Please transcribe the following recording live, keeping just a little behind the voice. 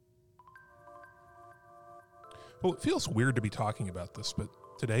Well, it feels weird to be talking about this, but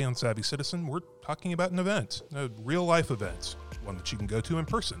today on Savvy Citizen, we're talking about an event, a real-life event, one that you can go to in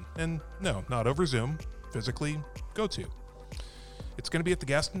person. And no, not over Zoom, physically go to. It's going to be at the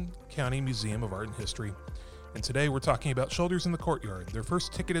Gaston County Museum of Art and History. And today we're talking about Shoulders in the Courtyard, their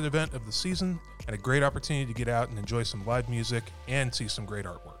first ticketed event of the season, and a great opportunity to get out and enjoy some live music and see some great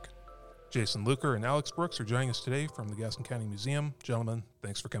artwork. Jason Luker and Alex Brooks are joining us today from the Gaston County Museum. Gentlemen,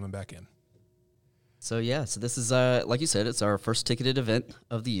 thanks for coming back in. So this is, like you said, it's our first ticketed event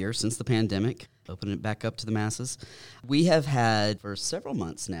of the year since the pandemic, opening it back up to the masses. We have had, for several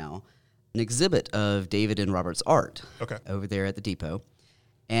months now, an exhibit of David and Robert's art over there at the depot.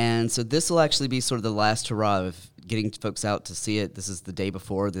 And so this will actually be sort of the last hurrah of getting folks out to see it. This is the day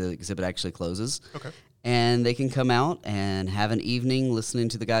before the exhibit actually closes. Okay. And they can come out and have an evening listening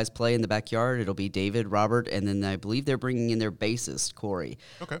to the guys play in the backyard. It'll be David, Robert, and then I believe they're bringing in their bassist, Corey,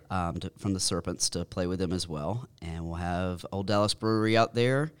 from the Serpents to play with them as well. And we'll have Old Dallas Brewery out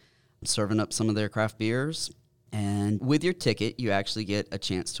there serving up some of their craft beers. And with your ticket, you actually get a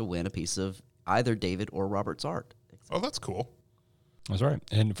chance to win a piece of either David or Robert's art. Oh, that's cool. That's right.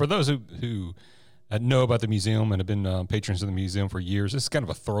 And for those who know about the museum and have been patrons of the museum for years, this is kind of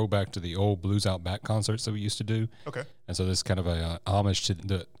a throwback to the old Blues Out Back concerts that we used to do. Okay. And so this is kind of a homage to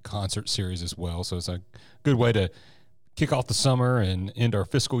the concert series as well. So it's a good way to kick off the summer and end our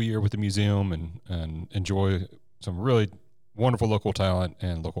fiscal year with the museum and enjoy some really wonderful local talent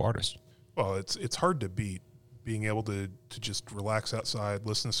and local artists. Well, it's hard to beat being able to just relax outside,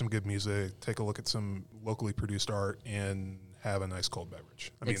 listen to some good music, take a look at some locally produced art, and have a nice cold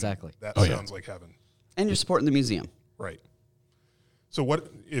beverage. I mean, exactly. That sounds like heaven. And you're supporting the museum. Right. So what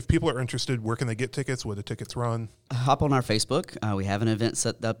if people are interested, where can they get tickets? Where do tickets run? Hop on our Facebook. We have an event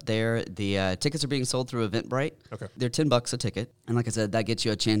set up there. The tickets are being sold through Eventbrite. Okay. They're $10 a ticket. And like I said, that gets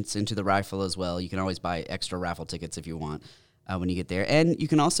you a chance into the raffle as well. You can always buy extra raffle tickets if you want when you get there. And you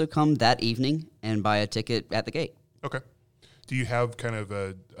can also come that evening and buy a ticket at the gate. Okay. Do you have kind of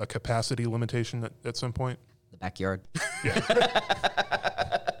a capacity limitation at some point? The backyard. Yeah.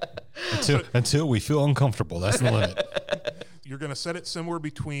 Until we feel uncomfortable. That's the limit. You're going to set it somewhere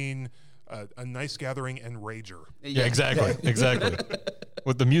between a nice gathering and rager. Yeah, exactly.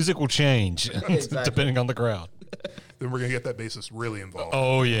 Well, the music will change depending on the crowd. Then we're going to get that bassist really involved.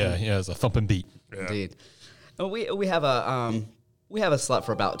 Oh, yeah. Yeah, it's a thumping beat. Yeah. Indeed. We have a slot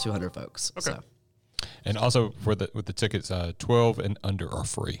for about 200 folks. Okay. So. And also with the tickets, 12 and under are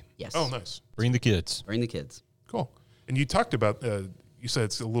free. Yes. Oh, nice. Bring the kids. Cool. And you talked about, you said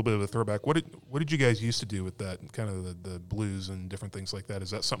it's a little bit of a throwback. What did you guys used to do with that, kind of the blues and different things like that? Is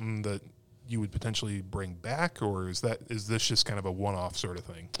that something that you would potentially bring back, or is this just kind of a one-off sort of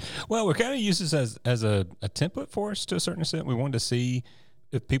thing? Well, we kind of use this as a template for us to a certain extent. We wanted to see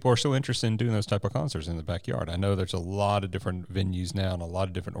if people are still interested in doing those type of concerts in the backyard. I know there's a lot of different venues now and a lot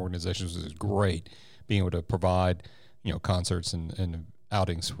of different organizations, which is great, being able to provide, concerts and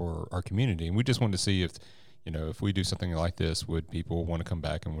outings for our community. And we just wanted to see if we do something like this, would people want to come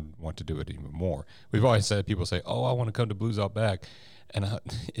back and would want to do it even more? We've always said, people say, oh, I want to come to Blues Out Back. And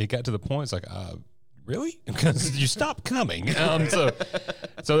it got to the point, it's like, really? Because you stopped coming. So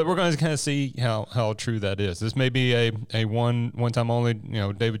that we're going to kind of see how true that is. This may be a one time only,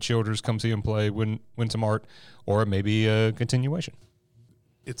 David Childers, come see him play, win some art, or it may be a continuation.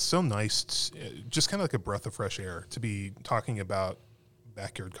 It's so nice, just kind of like a breath of fresh air to be talking about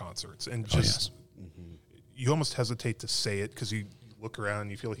backyard concerts and just, you almost hesitate to say it because you look around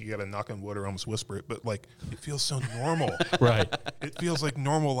and you feel like you got to knock on wood or almost whisper it, but like it feels so normal. Right. It feels like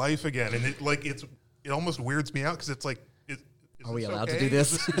normal life again. And it almost weirds me out because it's like, are we allowed to do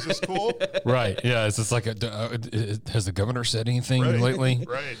this? Is this cool? Right. Yeah. It's just like, has the governor said anything lately?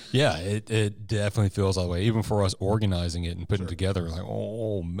 Right. Yeah. It definitely feels that way. Even for us organizing it and putting it together, like,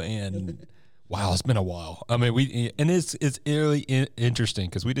 oh man, wow, it's been a while. I mean, it's really interesting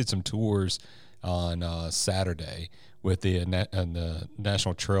because we did some tours on Saturday with the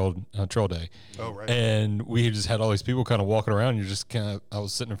National Trail Day. Oh, right. And we just had all these people kind of walking around. I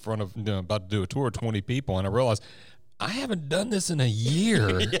was sitting in front of, about to do a tour of 20 people, and I realized I haven't done this in a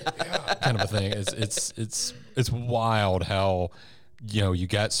year, kind of a thing. It's wild how, you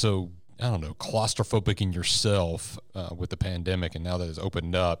got so, I don't know, claustrophobic in yourself with the pandemic, and now that it's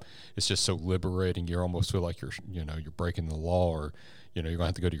opened up, it's just so liberating. You almost feel like you're breaking the law, or you're going to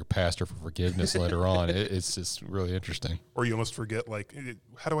have to go to your pastor for forgiveness later on. It's just really interesting. Or you almost forget, like,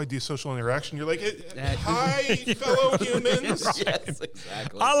 how do I do social interaction? You're like, hi, fellow humans. Yes,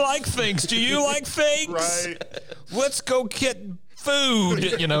 exactly. I like things. Do you like things? Right. Let's go get food.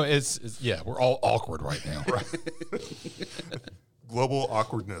 It's we're all awkward right now. Right. Global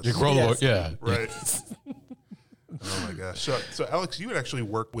awkwardness. Yeah. Right. gosh. So Alex, you had actually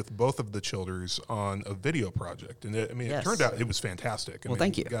worked with both of the Childers on a video project, and it Yes. turned out it was fantastic.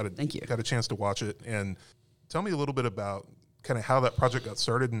 Thank you. Thank you. Got a chance to watch it, and tell me a little bit about kind of how that project got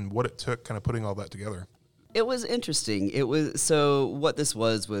started and what it took, kind of putting all that together. It was interesting. It was so what this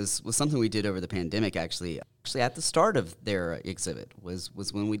was something we did over the pandemic. Actually at the start of their exhibit was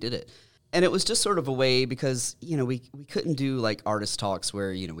when we did it, and it was just sort of a way because we couldn't do like artist talks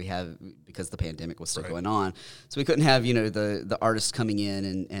where we have because the pandemic was still going on, so we couldn't have the artists coming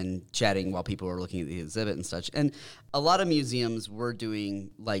in and chatting while people were looking at the exhibit and such. And a lot of museums were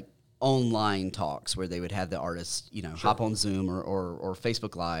doing like online talks where they would have the artists, hop on Zoom or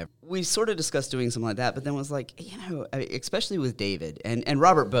Facebook Live. We sort of discussed doing something like that, but then was like, especially with David and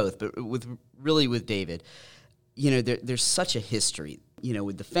Robert both, but with David, there's such a history,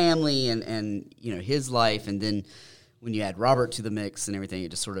 with the family and his life, and then when you add Robert to the mix and everything, it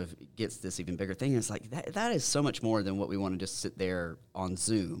just sort of gets this even bigger thing. And it's like that is so much more than what we want to just sit there on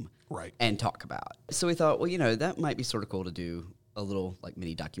Zoom and talk about. So we thought, well, that might be sort of cool to do a little like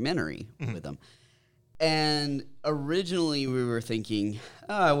mini documentary with them. And originally we were thinking,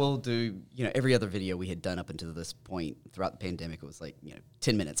 we'll do, every other video we had done up until this point throughout the pandemic, it was like,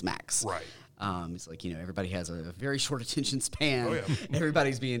 10 minutes max. Right. It's like, everybody has a very short attention span. Oh, yeah.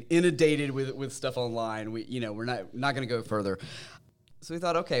 Everybody's being inundated with stuff online. We're not going to go further. So we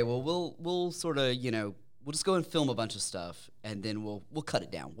thought, okay, well, we'll sort of, we'll just go and film a bunch of stuff and then we'll cut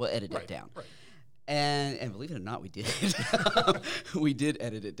it down. We'll edit it down. Right. And believe it or not, we did. We did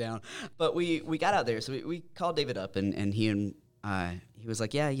edit it down. But we got out there. So we called David up, and he was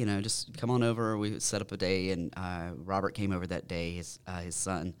like, yeah, just come on over. We set up a day, and Robert came over that day, his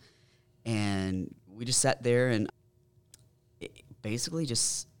son. And we just sat there and basically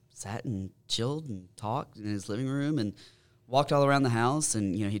just sat and chilled and talked in his living room and walked all around the house.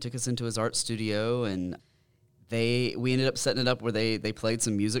 And, he took us into his art studio, and we ended up setting it up where they played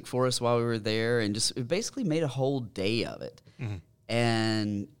some music for us while we were there, and just basically made a whole day of it. Mm-hmm.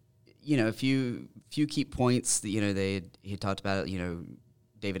 And a few key points that he talked about.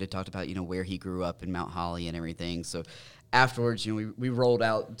 David had talked about where he grew up in Mount Holly and everything. So afterwards, we rolled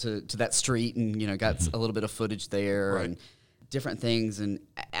out to that street and got a little bit of footage there and different things. And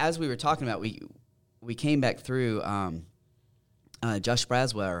as we were talking about, we came back through. Josh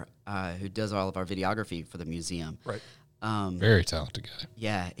Braswell, who does all of our videography for the museum. Right. Very talented guy.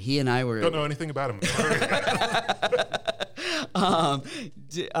 Yeah, he and I were... Don't know anything about him.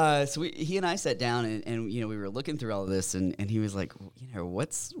 So he and I sat down and we were looking through all of this, and he was like,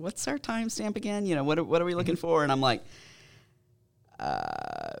 what's our timestamp again? What are we looking for? And I'm like,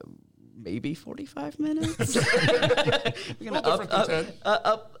 maybe 45 minutes. We're gonna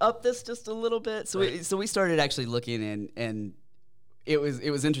up this just a little bit. So we started actually looking and it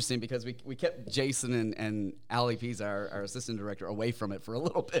was interesting because we kept Jason and Ali Pease, our assistant director, away from it for a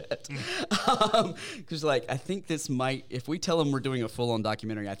little bit. Because I think this might, if we tell them we're doing a full-on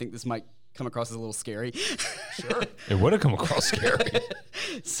documentary, I think this might come across as a little scary. Sure. It would have come across scary.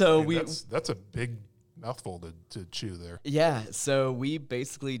 So that's a big mouthful to chew there. Yeah, so we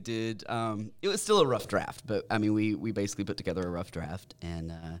basically did, it was still a rough draft, but we basically put together a rough draft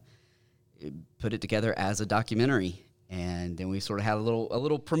and put it together as a documentary. And then we sort of had a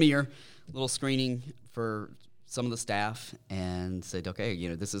little premiere, a little screening for some of the staff, and said, okay,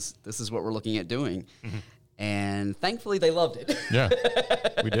 this is what we're looking at doing. Mm-hmm. And thankfully, they loved it. Yeah,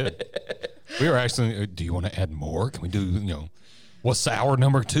 we did. We were actually, do you want to add more? Can we do, what's hour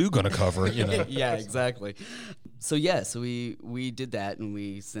number 2 going to cover? Yeah, exactly. So we did that, and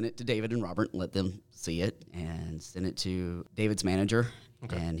we sent it to David and Robert and let them see it, and sent it to David's manager,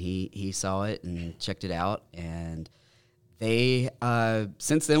 and he saw it and checked it out, and they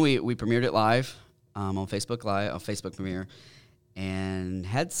since then we premiered it live on Facebook Live, on Facebook Premiere, and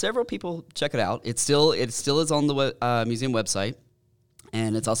had several people check it out. It still is on the museum website,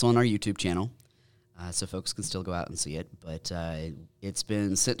 and it's also on our YouTube channel, so folks can still go out and see it. But it's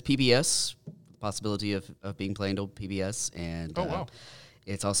been sent to PBS, the possibility of being played on PBS, and wow.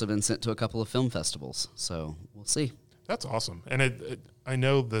 It's also been sent to a couple of film festivals. So we'll see. That's awesome, and I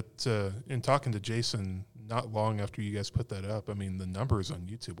know that in talking to Jason not long after you guys put that up, the numbers on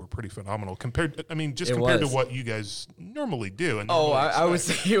YouTube were pretty phenomenal compared to what you guys normally do. And I would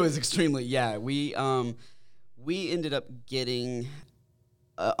say it was extremely, yeah. We ended up getting,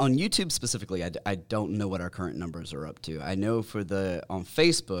 on YouTube specifically, I don't know what our current numbers are up to. I know on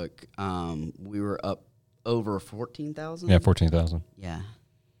Facebook, we were up over 14,000. Yeah, 14,000. Yeah.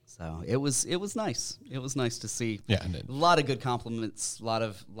 So it was nice. It was nice to see. Yeah, a lot of good compliments. A lot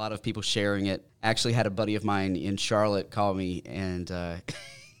of people sharing it. Actually, had a buddy of mine in Charlotte call me, and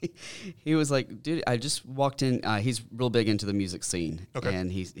he was like, dude, I just walked in. He's real big into the music scene. Okay.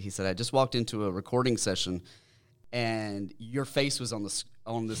 And he said, I just walked into a recording session and your face was on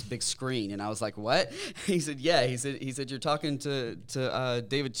this big screen. And I was like, what? He said, yeah. He said, you're talking to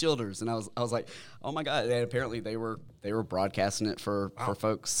David Childers. And I was like, oh my God. And apparently they were broadcasting it for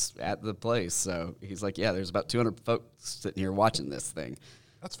folks at the place. So he's like, yeah, there's about 200 folks sitting here watching this thing.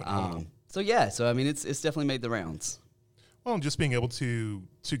 That's phenomenal. So I mean, it's definitely made the rounds. Well, and just being able to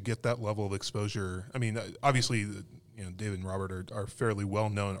get that level of exposure. I mean, obviously, David and Robert are fairly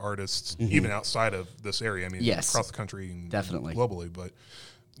well-known artists, even outside of this area. I mean, Yes. across the country and Definitely. globally. But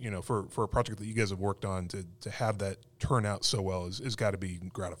for a project that you guys have worked on to have that turn out so well is got to be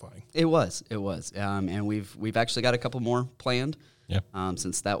gratifying. It was, and we've actually got a couple more planned. Yeah.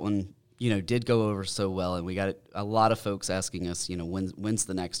 Since that one, did go over so well, and we got a lot of folks asking us, when's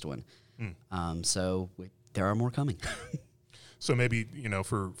the next one? There are more coming. So maybe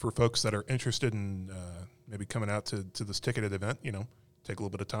for folks that are interested in maybe coming out to this ticketed event, take a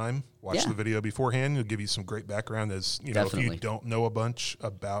little bit of time, watch the video beforehand. It'll give you some great background as if Definitely. you don't know a bunch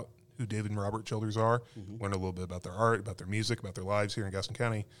about who David and Robert Childers are, learn a little bit about their art, about their music, about their lives here in Gaston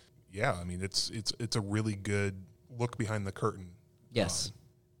County. Yeah, I mean it's a really good look behind the curtain. Yes.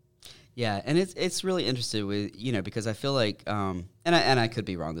 Yeah, and it's really interesting with because I feel like and I could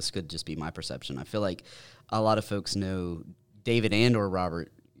be wrong. This could just be my perception. I feel like a lot of folks know David and or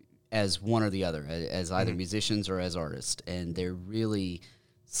Robert as one or the other, as either musicians or as artists, and they're really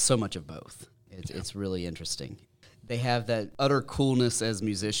so much of both. It's really interesting. They have that utter coolness as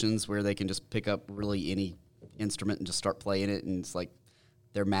musicians where they can just pick up really any instrument and just start playing it, and it's like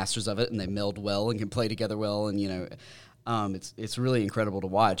they're masters of it, and they meld well and can play together well, and it's really incredible to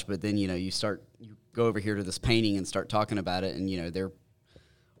watch. But then you go over here to this painting and start talking about it, and they're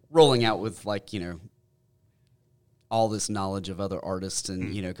rolling out with all this knowledge of other artists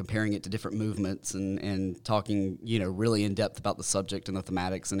and comparing it to different movements and talking really in depth about the subject and the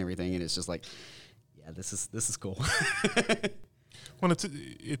thematics and everything, and it's just like, yeah, this is cool. Well,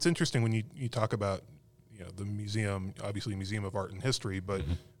 it's interesting when you talk about the museum, obviously Museum of Art and History, but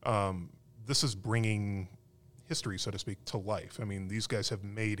this is bringing history, so to speak, to life. I mean, these guys have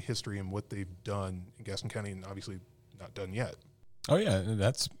made history in what they've done in Gaston County, and obviously not done yet. Oh yeah,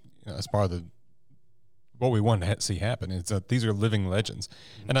 that's part of what we want to see happen. Is that these are living legends,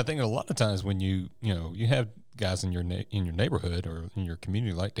 and I think a lot of times when you have guys in your neighborhood or in your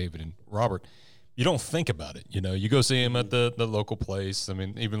community like David and Robert, you don't think about it. You go see them at the local place. I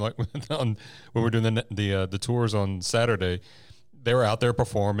mean, even like when we're doing the tours on Saturday, they were out there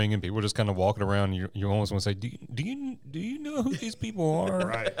performing, and people were just kind of walking around. You almost want to say, do you know who these people are?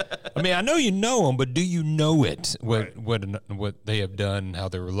 Right. I mean, I know you know them, but do you know it? Right. What they have done, and how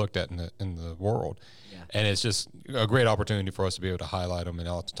they were looked at in the world. Yeah. And it's just a great opportunity for us to be able to highlight them and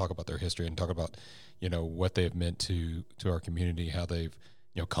also talk about their history and talk about what they've meant to our community, how they've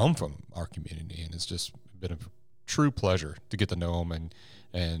come from our community, and it's just been a true pleasure to get to know them,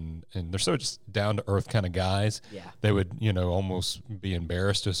 and they're so just down to earth kind of guys. Yeah. They would almost be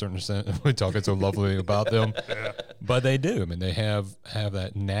embarrassed to a certain extent if we're talking so lovely about them, but they do. I mean, they have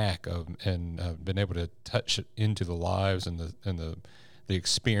that knack of been able to touch into the lives and the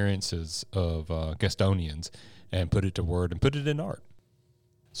experiences of Gastonians and put it to word and put it in art.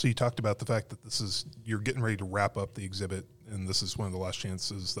 So you talked about the fact that you're getting ready to wrap up the exhibit, and this is one of the last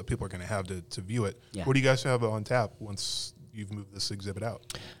chances that people are going to have to view it. Yeah. What do you guys have on tap once you've moved this exhibit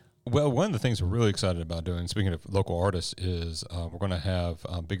out? Well, one of the things we're really excited about doing, speaking of local artists, is we're going to have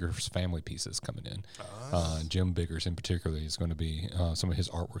Biggers family pieces coming in. Jim Biggers in particular is going to be, some of his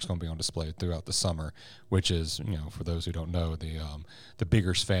artwork's going to be on display throughout the summer, which is, for those who don't know, the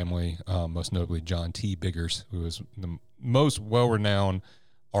Biggers family, most notably John T. Biggers, who is the most well-renowned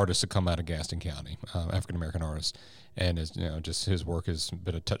artist to come out of Gaston County, African-American artist. And just his work has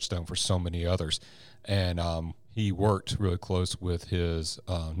been a touchstone for so many others. And he worked really close with his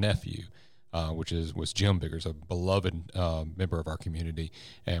nephew, which was Jim Biggers, a beloved member of our community.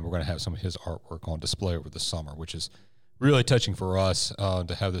 And we're going to have some of his artwork on display over the summer, which is really touching for us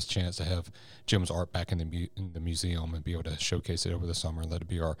to have this chance to have Jim's art back in the museum and be able to showcase it over the summer. Let it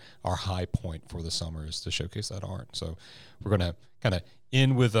be our high point for the summer, is to showcase that art. So we're going to kind of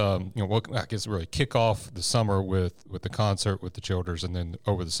end with I guess really kick off the summer with the concert with the Childers, and then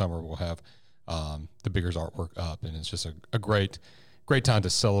over the summer we'll have the Biggers artwork up, and it's just a great time to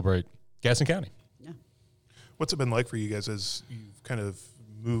celebrate Gaston County. Yeah. What's it been like for you guys as you've kind of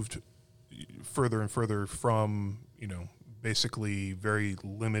moved further and further from basically very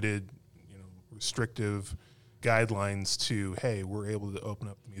limited, restrictive guidelines to, hey, we're able to open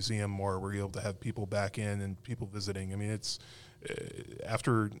up the museum more, we're able to have people back in and people visiting. I mean, it's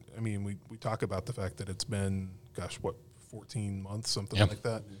after, I mean, we talk about the fact that it's been, 14 months, something Yep. like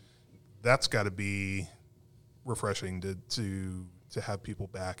that. That's got to be refreshing to have people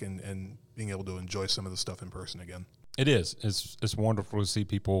back and being able to enjoy some of the stuff in person again. It is. It's wonderful to see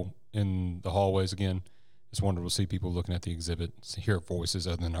people in the hallways again. It's wonderful to see people looking at the exhibit, hear voices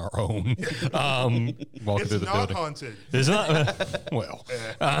other than our own, walking through the building. Haunted. It's not. Well,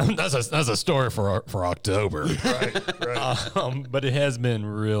 that's a story for October. Right. But it has been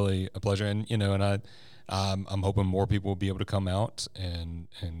really a pleasure, and I'm hoping more people will be able to come out and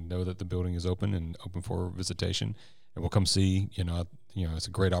know that the building is open and open for visitation, and we'll come see. It's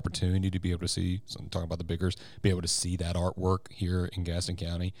a great opportunity to be able to see. So I'm talking about the Biggers, be able to see that artwork here in Gaston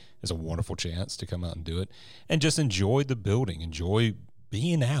County is a wonderful chance to come out and do it, and just enjoy the building, enjoy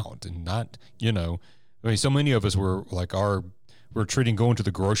being out, and not. So many of us were like we're treating going to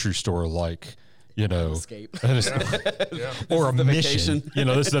the grocery store like. Escape. Or a the mission. vacation.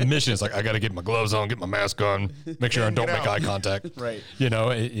 This is a mission. It's like I got to get my gloves on, get my mask on, make sure I don't make eye contact. Right.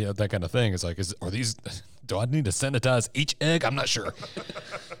 That kind of thing. It's like, do I need to sanitize each egg? I'm not sure.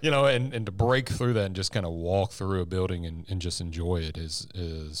 And to break through that and just kind of walk through a building and just enjoy it is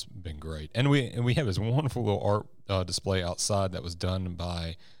been great. And we have this wonderful little art display outside that was done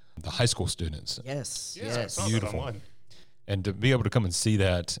by the high school students. Yes. Yeah, I saw that Beautiful. online. And to be able to come and see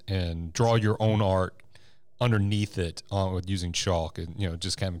that and draw your own art underneath it with using chalk, and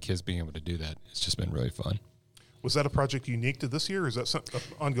just having kids being able to do that, it's just been really fun. Was that a project unique to this year, or is that an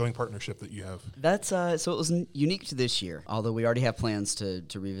ongoing partnership that you have? That's so it was unique to this year, although we already have plans to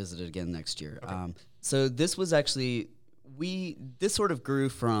revisit it again next year. Okay. So this was actually this sort of grew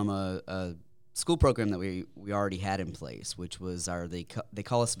from a school program that we already had in place, which was they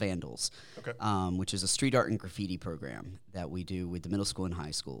call us Vandals, okay. Which is a street art and graffiti program that we do with the middle school and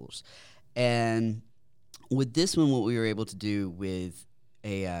high schools. And with this one, what we were able to do with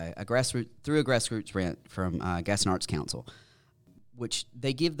a grassroots grant from Gaston Arts Council, which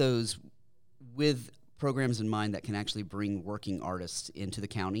they give those with programs in mind that can actually bring working artists into the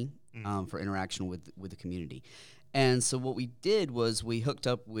county for interaction with the community. And so what we did was we hooked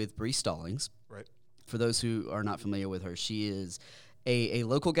up with Bree Stallings. Right. For those who are not familiar with her, she is a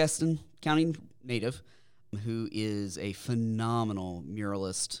local Gaston County native who is a phenomenal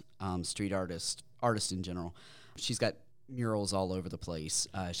muralist, street artist in general. She's got murals all over the place,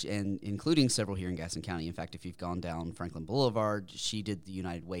 and including several here in Gaston County. In fact, if you've gone down Franklin Boulevard, she did the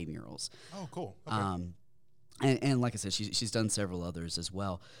United Way murals. Oh, cool. Okay. And like I said, she's done several others as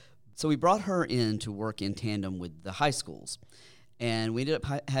well. So we brought her in to work in tandem with the high schools. And we ended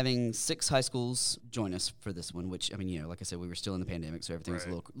up having 6 high schools join us for this one, which, like I said, we were still in the pandemic, so everything was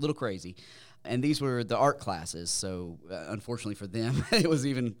a little crazy. And these were the art classes, so unfortunately for them, it was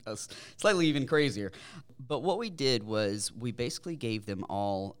even slightly even crazier. But what we did was we basically gave them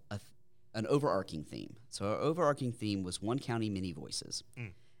all an overarching theme. So our overarching theme was One County Many Voices.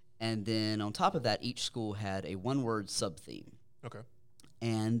 And then on top of that, each school had a one-word sub-theme. Okay.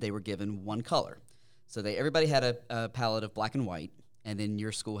 And they were given one color. So everybody had a palette of black and white, and then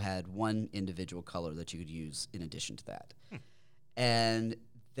your school had one individual color that you could use in addition to that. And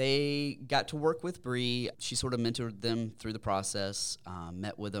they got to work with Bree. She sort of mentored them through the process,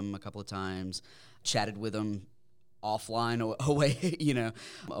 met with them a couple of times, chatted with them offline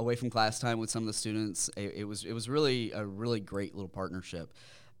away from class time with some of the students. It was really a really great little partnership.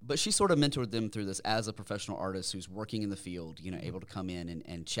 But she sort of mentored them through this as a professional artist who's working in the field, able to come in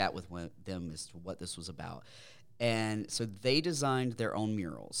and chat with them as to what this was about. And so they designed their own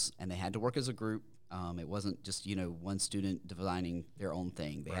murals, and they had to work as a group. It wasn't just, one student designing their own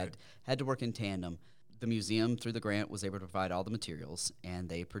thing. They had to work in tandem. The museum, through the grant, was able to provide all the materials, and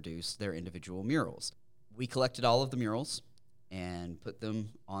they produced their individual murals. We collected all of the murals and put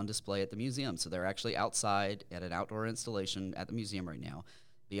them on display at the museum. So they're actually outside at an outdoor installation at the museum right now.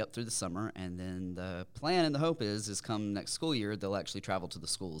 Be up through the summer, and then the plan and the hope is come next school year, they'll actually travel to the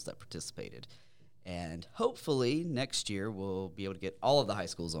schools that participated. And hopefully next year we'll be able to get all of the high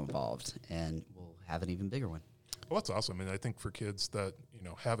schools involved, and we'll have an even bigger one. Well, that's awesome. And I think for kids that,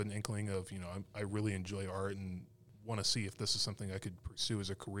 have an inkling of, I really enjoy art and want to see if this is something I could pursue as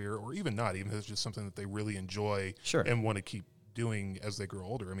a career, or even not, even if it's just something that they really enjoy and want to keep doing as they grow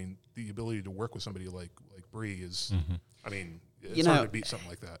older. The ability to work with somebody like Bree is, it's hard to beat something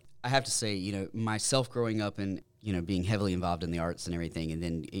like that. I have to say, myself growing up and, being heavily involved in the arts and everything, and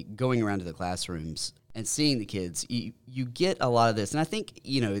then going around to the classrooms and seeing the kids, you get a lot of this. And I think,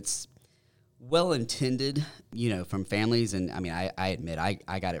 it's well-intended, from families. And, I admit,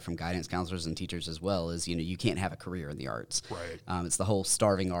 I got it from guidance counselors and teachers as well, is, you can't have a career in the arts. Right. It's the whole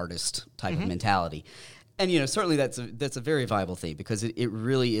starving artist type of mentality. And, certainly that's a very viable thing, because it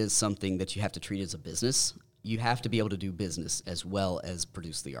really is something that you have to treat as a business. You have to be able to do business as well as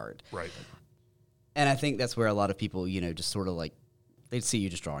produce the art. Right. And I think that's where a lot of people, just sort of like, they see you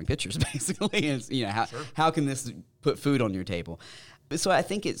just drawing pictures, basically. And how can this put food on your table? So I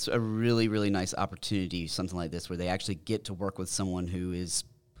think it's a really, really nice opportunity, something like this, where they actually get to work with someone who is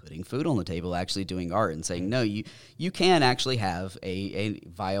putting food on the table, actually doing art, and saying, no, you can actually have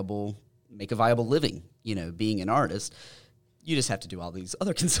make a viable living, being an artist. You just have to do all these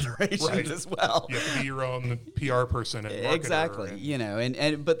other considerations as well. You have to be your own PR person and marketer.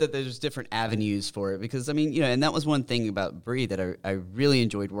 Exactly. But that there's different avenues for it, because and that was one thing about Bree that I really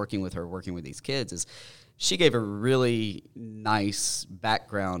enjoyed working with these kids, is she gave a really nice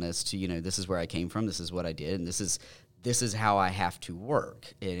background as to, this is where I came from, this is what I did, and this is how I have to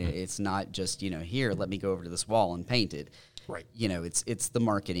work. It's not just, here, let me go over to this wall and paint it. Right. It's the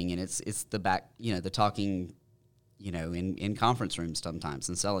marketing, and it's the back, the talking, in conference rooms sometimes,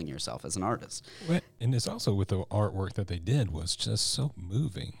 and selling yourself as an artist. And it's also with the artwork that they did was just so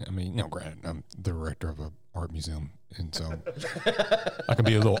moving. I mean, granted, I'm the director of an art museum, and so I can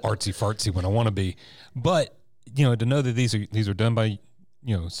be a little artsy fartsy when I want to be. But, to know that these are done by,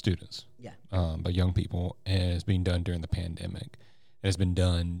 students, by young people, and it's being done during the pandemic. And it's been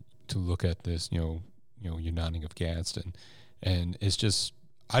done to look at this, uniting of Gadsden. And it's just,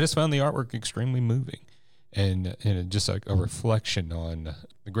 I just found the artwork extremely moving. And just like a reflection on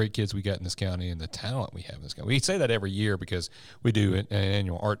the great kids we got in this county and the talent we have in this county. We say that every year because we do an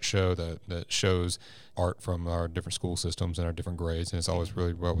annual art show that shows art from our different school systems and our different grades, and it's always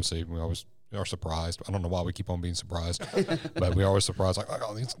really well received. We always are surprised. I don't know why we keep on being surprised, but we are always surprised. Like,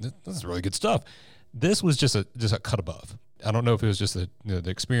 oh, this is really good stuff. This was just a cut above. I don't know if it was just the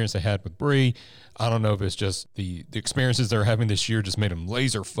experience they had with Bree. I don't know if it's just the experiences they're having this year just made them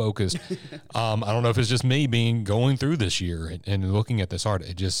laser focused. I don't know if it's just me going through this year and looking at this art.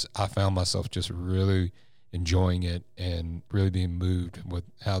 I found myself just really enjoying it and really being moved with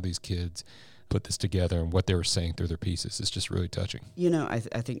how these kids put this together and what they were saying through their pieces. It's just really touching. I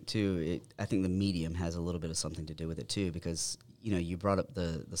think too, I think the medium has a little bit of something to do with it too, because, you brought up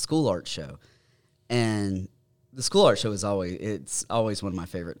the school art show, and the school art show is always one of my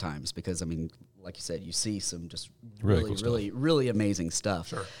favorite times, because like you said, you see some just really amazing stuff.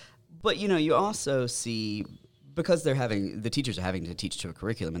 Sure. But you also see, because the teachers are having to teach to a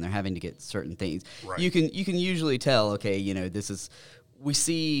curriculum, and they're having to get certain things. Right. You can usually tell, okay, we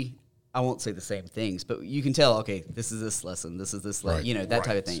see, I won't say the same things, but you can tell, okay, this is this lesson, this is this right. That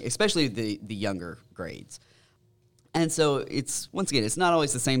type of thing, especially the younger grades. And so it's not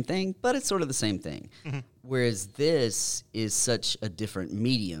always the same thing, but it's sort of the same thing. Mm-hmm. Whereas this is such a different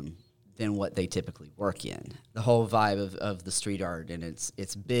medium than what they typically work in. The whole vibe of the street art, and it's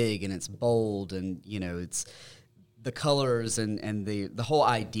big and it's bold, and it's the colors and the whole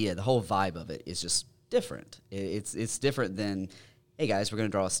idea, the whole vibe of it is just different. It's different than, hey guys, we're going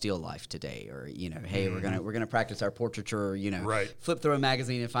to draw a still life today, or hey, we're gonna practice our portraiture, right. Flip through a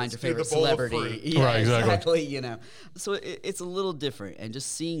magazine and find Let's your favorite do the bowl of celebrity. fruit. Right, exactly. So it's a little different, and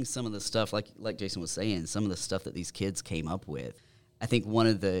just seeing some of the stuff, like Jason was saying, some of the stuff that these kids came up with. I think one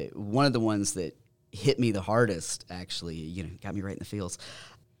of the ones that hit me the hardest, actually, got me right in the feels,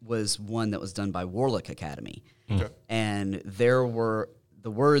 was one that was done by Warlick Academy, and the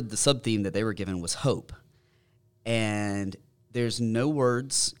sub-theme that they were given was hope, and there's no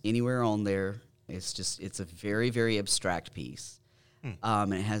words anywhere on there. It's a very, very abstract piece.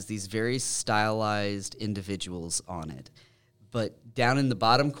 And it has these very stylized individuals on it. But down in the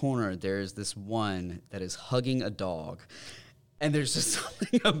bottom corner, there's this one that is hugging a dog. And there's just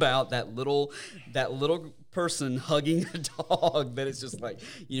something about that little person hugging a dog that is just like,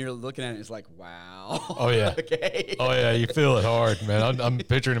 you're looking at it, it's like, wow. Oh, yeah. Okay. Oh, yeah, you feel it hard, man. I'm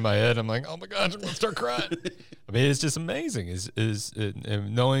picturing in my head, I'm like, oh, my gosh, I'm going to start crying. I mean, it's just amazing is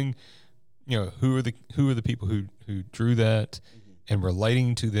knowing, who are the people who drew that and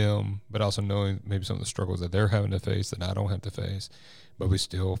relating to them, but also knowing maybe some of the struggles that they're having to face that I don't have to face. But we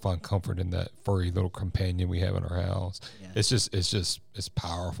still find comfort in that furry little companion we have in our house. Yeah. It's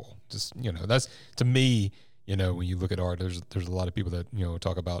powerful. Just, that's, to me, when you look at art, there's a lot of people that,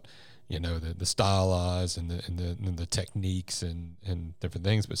 talk about, the stylized and the techniques and different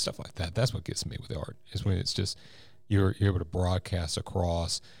things, but stuff like that, that's what gets me with art, is when it's just, you're able to broadcast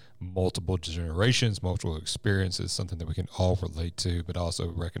across multiple generations, multiple experiences, something that we can all relate to, but also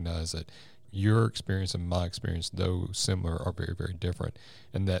recognize that your experience and my experience, though similar, are very, very different.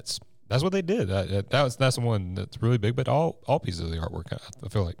 And that's what they did. That's the one that's really big, but all pieces of the artwork, I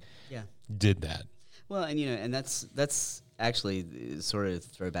feel like, did that. Well, and and that's actually, sort of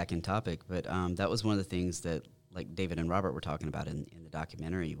throw back in topic, but that was one of the things that like David and Robert were talking about in the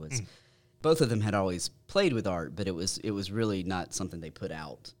documentary was both of them had always played with art, but it was really not something they put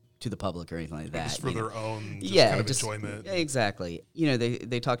out to the public or anything like that. Just for their own kind of enjoyment. Yeah, exactly.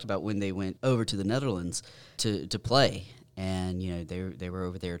 They talked about when they went over to the Netherlands to play, and they were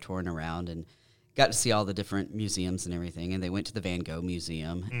over there touring around and got to see all the different museums and everything, and they went to the Van Gogh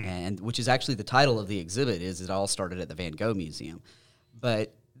Museum, and which is actually the title of the exhibit is it all started at the Van Gogh Museum.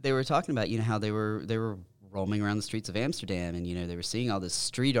 But they were talking about how they were roaming around the streets of Amsterdam, and they were seeing all this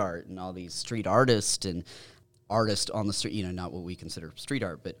street art and all these street artists and artists on the street, not what we consider street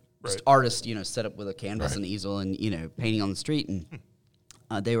art, but just artists, set up with a canvas and easel and painting on the street. And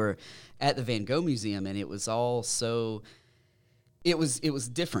they were at the Van Gogh Museum, and it was all so it was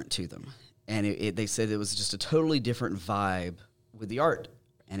different to them. And they said it was just a totally different vibe with the art.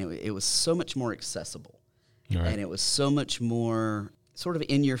 And it was so much more accessible. Right. And it was so much more sort of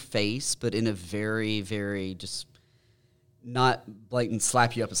in your face, but in a very, very just not blatant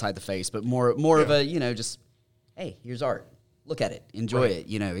slap you up beside the face, but more of a, just, hey, here's art. Look at it. Enjoy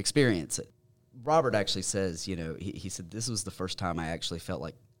it. Experience it. Robert actually says, he said, this was the first time I actually felt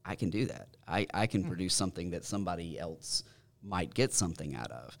like I can do that. I can produce something that somebody else might get something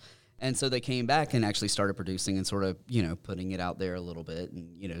out of. And so they came back and actually started producing and sort of, putting it out there a little bit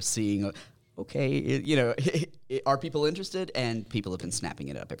and, seeing, okay, are people interested? And people have been snapping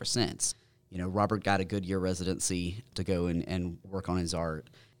it up ever since. Robert got a Goodyear residency to go and work on his art.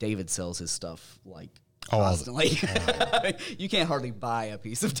 David sells his stuff like constantly. You can't hardly buy a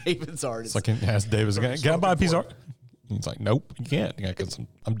piece of David's art. It's like, ask David, can I buy a piece of art? He's like, nope, you can't. Because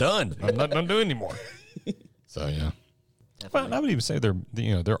I'm done. I'm not doing anymore. So, yeah. Well, I would even say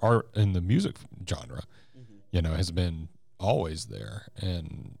their art in the music genre, has been always there,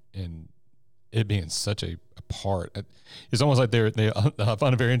 and it being such a part, it's almost like I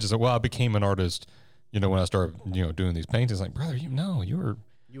find it very interesting. Well, I became an artist, when I started, doing these paintings. Like, brother, you were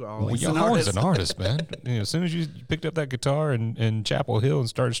always an artist, man. As soon as you picked up that guitar in Chapel Hill and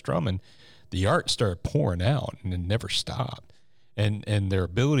started strumming, the art started pouring out and it never stopped. And their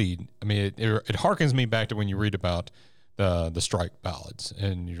ability, I mean, it harkens me back to when you read about the strike ballads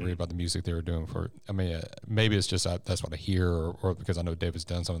and you read about the music they were doing for, I mean, maybe it's just that's what I hear or because I know David's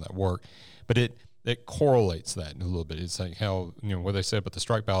done some of that work, but it correlates that a little bit. It's like how, what they said about the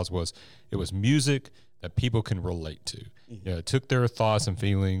strike ballads was it was music that people can relate to. It took their thoughts and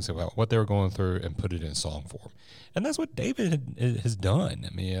feelings about what they were going through and put it in song form. And that's what David has done.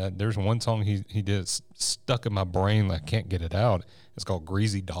 I mean, there's one song he did stuck in my brain, like I can't get it out. It's called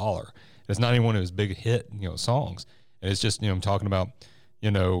Greasy Dollar. It's not even one of his big hit, songs. And it's just, I'm talking about,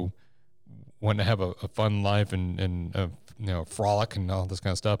 wanting to have a fun life and frolic and all this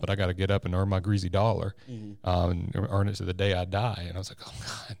kind of stuff, but I got to get up and earn my greasy dollar and earn it to the day I die. And I was like, oh,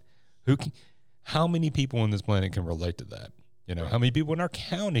 God, how many people on this planet can relate to that? How many people in our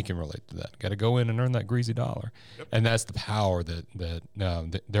county can relate to that? Got to go in and earn that greasy dollar. Yep. And that's the power that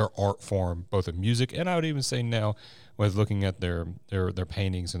their art form, both in music and I would even say now, with looking at their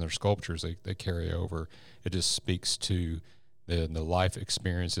paintings and their sculptures they carry over, it just speaks to the life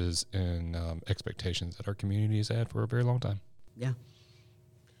experiences and expectations that our community has had for a very long time. Yeah.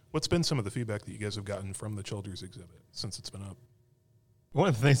 What's been some of the feedback that you guys have gotten from the Childers exhibit since it's been up? One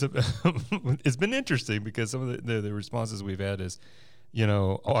of the things that it's been interesting because some of the responses we've had is,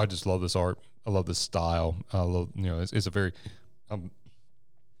 I just love this art. I love this style. I love, it's a very, we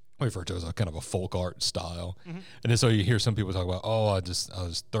refer to it as a kind of a folk art style. Mm-hmm. And then so you hear some people talk about, I just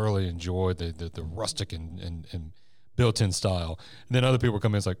thoroughly enjoy the rustic and built-in style. And then other people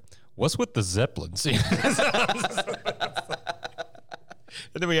come in, it's like, what's with the Zeppelins?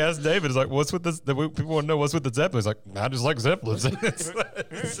 And then we asked David, it's like, what's with this? People want to know what's with the Zeppelins. Like, I just like Zeppelins.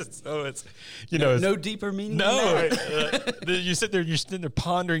 No deeper meaning. No, you sit there, you're sitting there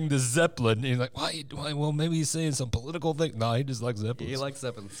pondering the Zeppelin. And you're like, why? Well, maybe he's saying some political thing. No, he just likes Zeppelins. He likes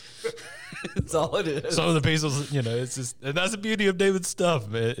Zeppelins. That's all it is. Some of the pieces, it's just, and that's the beauty of David's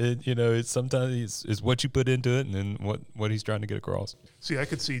stuff. It's sometimes it's what you put into it, and then what he's trying to get across. See, I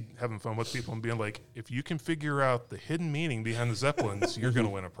could see having fun with people and being like, if you can figure out the hidden meaning behind the Zeppelins, you're going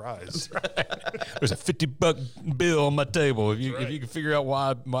to win a prize. Right. There's a $50 bill on my table if you can figure out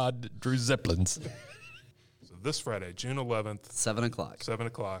why I drew Zeppelins. So this Friday, June 11th. 7 o'clock. 7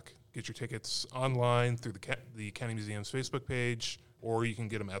 o'clock. Get your tickets online through the County Museum's Facebook page, or you can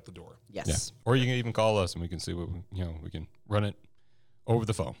get them at the door. Yes. Yeah. Or you can even call us and we can see what we can run it over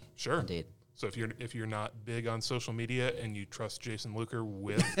the phone. Sure. Indeed. So if you're not big on social media and you trust Jason Luker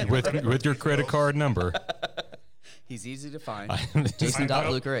with with your credit card number, He's easy to find. I'm-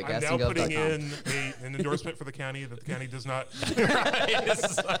 Jason.Luker at I'm now putting gastonGov.com. in an endorsement for the county that the county does not.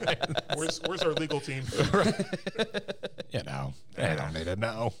 Where's our legal team? You know, I don't need to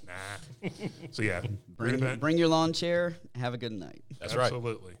know. Nah. So yeah, great event. Bring your lawn chair. Have a good night. That's right.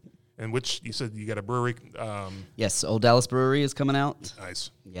 Absolutely. And which you said you got a brewery. Yes, Old Dallas Brewery is coming out. Nice.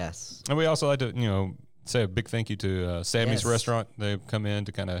 Yes. And we also like to, say a big thank you to Sammy's Yes. Restaurant. They've come in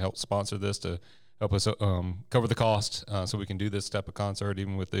to kind of help sponsor this, to help us cover the cost, so we can do this type of concert.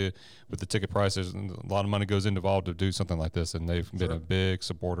 Even with the ticket prices, and a lot of money goes involved to do something like this, and they've been a big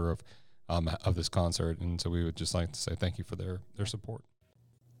supporter of this concert. And so we would just like to say thank you for their support.